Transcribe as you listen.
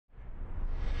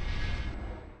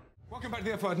Welcome back to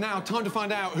the F-Word. Now, time to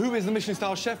find out who is the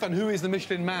Michelin-star chef and who is the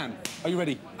Michelin man. Are you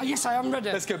ready? Yes, I am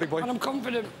ready. Let's go, big boy. And I'm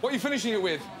confident. What are you finishing it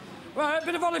with? Right, a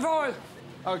bit of olive oil.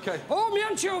 OK. Oh, my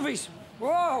anchovies.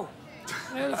 Whoa.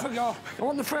 Nearly forgot. I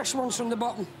want the fresh ones from the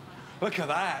bottom. Look at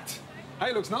that.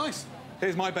 Hey, it looks nice.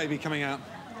 Here's my baby coming out.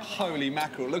 Holy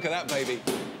mackerel, look at that baby.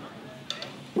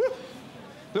 Woo! A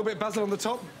little bit of basil on the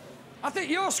top. I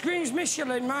think yours screams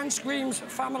Michelin, mine screams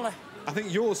family. I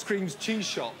think yours screams cheese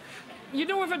shop. You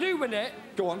know what I do with it?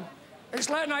 Go on. It's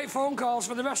late night phone calls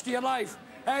for the rest of your life.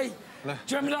 Hey, No. do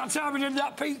you remember that time we did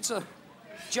that pizza?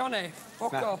 Johnny,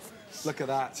 fuck Now, off. Look at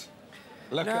that.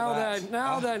 Look Now at that.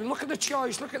 then, then, look at the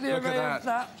choice, look at the Look array at of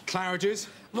that. Claridge's.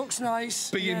 Looks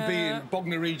nice. B&B yeah. in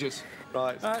Bognor Regis.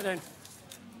 Right. Right then,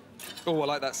 Oh, I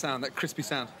like that sound, that crispy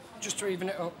sound. just to even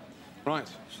it up. Right.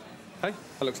 Hey,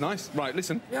 that looks nice. Right,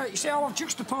 listen. Yeah, you see how I've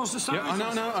juxtaposed the sizes?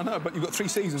 Yeah, I know, but you've got 3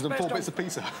 seasons and 4 bits of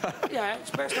pizza. Yeah,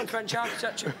 it's based on French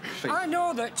architecture. I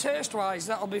know that taste-wise,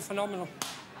 that'll be phenomenal.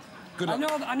 Good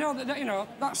luck. I know that, you know,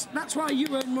 that's why you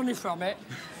earn money from it.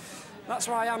 That's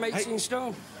why I'm 18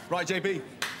 stone. Right, JB,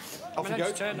 off I'm you an go.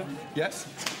 entertainer. Yes,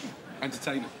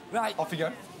 entertainer. Right. Off you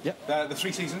go. Yep. The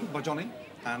 3 Seasons by Johnny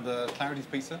and Claridge's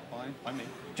Pizza by me.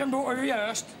 Do you remember what we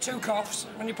rehearsed? 2 coughs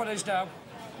when you put us down.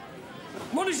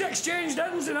 Money's exchanged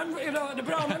ends in, you know, the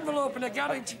brown envelope in a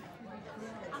garage.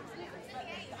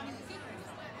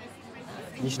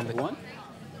 Dish number 1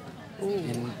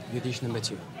 and your dish number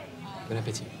 2. Bon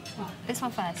appetit. This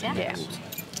one first, yeah? Yeah.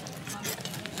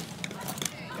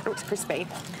 Looks crispy.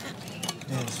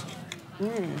 Yes.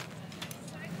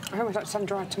 I almost like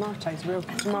sun-dried tomatoes, real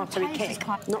tomatoey taste is kick.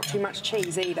 quite- Not too much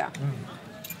cheese either.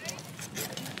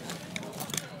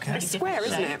 Okay. It's square,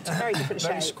 isn't it? It's a very different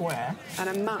Very shape. square. And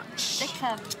a much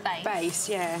Thicker base. base,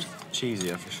 yeah.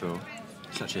 Cheesier for sure.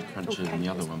 It's actually crunchier than the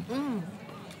other one.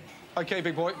 OK,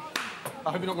 big boy.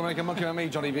 I hope you're not going to make a monkey out of me,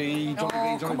 Johnny B. Johnny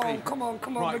Oh, B. Johnny B. come on.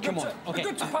 Right, We're come good on. to- We're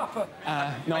good to Papa.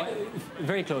 No,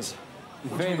 very close.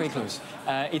 Very close.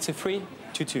 It's a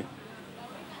 3-2.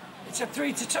 It's a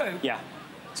 3-2. Yeah.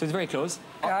 So it's very close.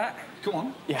 Yeah. Come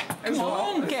on. Yeah. Come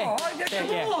on. Okay. Oh, yeah,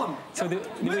 come on. So the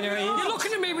winner is... You're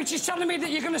looking at me, which is telling me that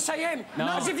you're going to say him. No.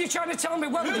 Not as if you're trying to tell me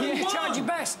whether you tried your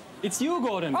best. It's you,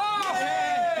 Gordon. Oh!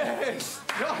 Yes!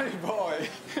 Johnny boy.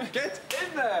 Get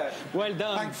in there. Well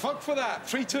done. Thank fuck for that.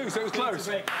 3-2, so it was close.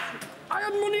 I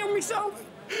had money on myself.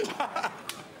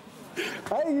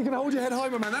 Hey, you can hold your head high,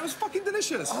 my man. That was fucking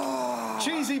delicious.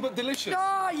 Cheesy but delicious.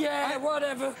 Oh, yeah,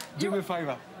 whatever. Do me a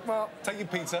favour. Well, Take your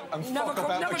pizza and fuck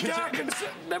about the kitchen.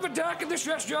 never darken this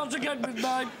restaurant again with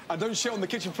mine. And don't shit on the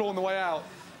kitchen floor on the way out.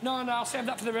 No, I'll save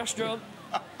that for the restaurant.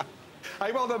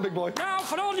 Hey, well done, big boy. Now,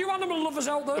 for all you animal lovers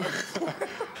out there.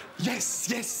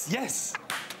 Yes.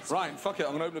 Right, fuck it.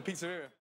 I'm going to open a pizzeria.